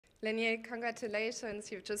Leinier,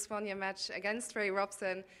 congratulations. You've just won your match against Ray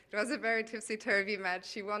Robson. It was a very tipsy-turvy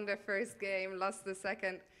match. You won the first game, lost the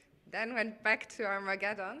second, then went back to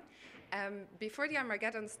Armageddon. Before the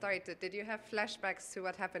Armageddon started, did you have flashbacks to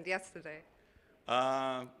what happened yesterday?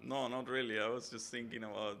 No, not really. I was just thinking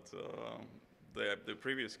about the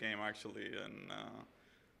previous game, actually, and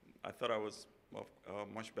I thought I was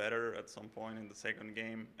much better at some point in the second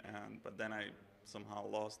game, but then I somehow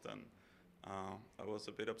lost, and I was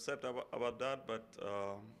a bit upset about that, but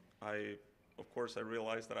of course, I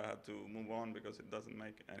realized that I had to move on because it doesn't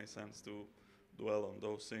make any sense to dwell on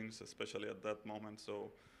those things, especially at that moment.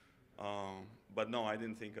 So, but no, I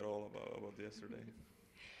didn't think at all about yesterday.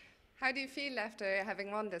 How do you feel after having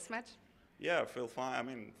won this match? Yeah, I feel fine. I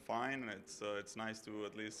mean, fine. It's nice to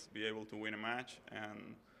at least be able to win a match,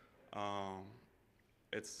 and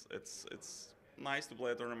it's nice to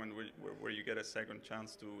play a tournament where you get a second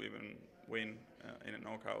chance to even win in a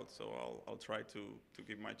knockout. So I'll try to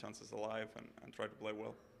keep my chances alive and try to play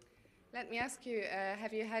well. Let me ask you,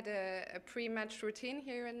 have you had a pre-match routine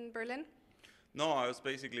here in Berlin? No, I was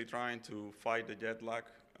basically trying to fight the jet lag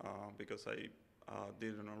because I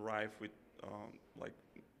didn't arrive with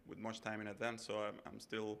much time in advance, so I'm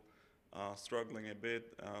still struggling a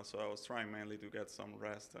bit. So I was trying mainly to get some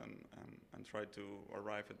rest and try to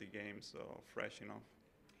arrive at the games fresh enough.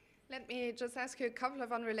 Let me just ask you a couple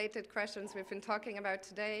of unrelated questions we've been talking about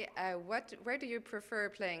today. Where do you prefer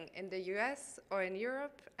playing, in the US or in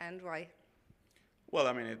Europe, and why? Well,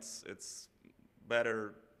 I mean, it's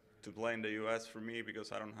better to play in the US for me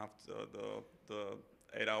because I don't have the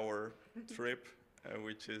 8-hour trip,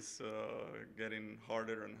 which is getting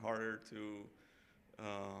harder and harder to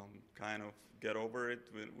kind of get over it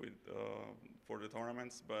for the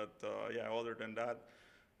tournaments. But yeah, other than that,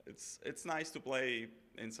 it's nice to play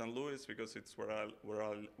in St. Louis because it's where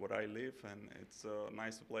I live, and it's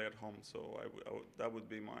nice to play at home. So that would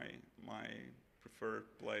be my preferred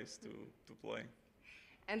place to play.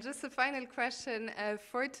 And just a final question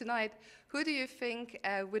for tonight: who do you think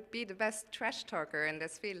would be the best trash talker in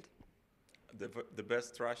this field? The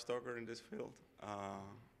best trash talker in this field?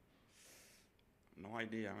 No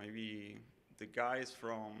idea. Maybe the guys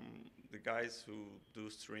who do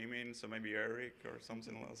streaming. So maybe Eric or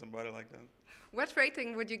somebody like that. What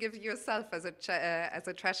rating would you give yourself as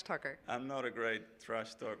a trash talker? I'm not a great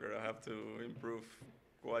trash talker. I have to improve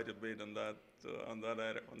quite a bit on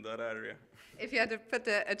that area. If you had to put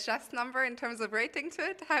a chess number in terms of rating to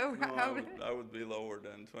it, how I would be lower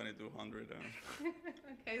than 2200.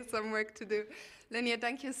 Okay, some work to do. Leinier,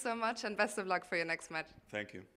 thank you so much, and best of luck for your next match. Thank you.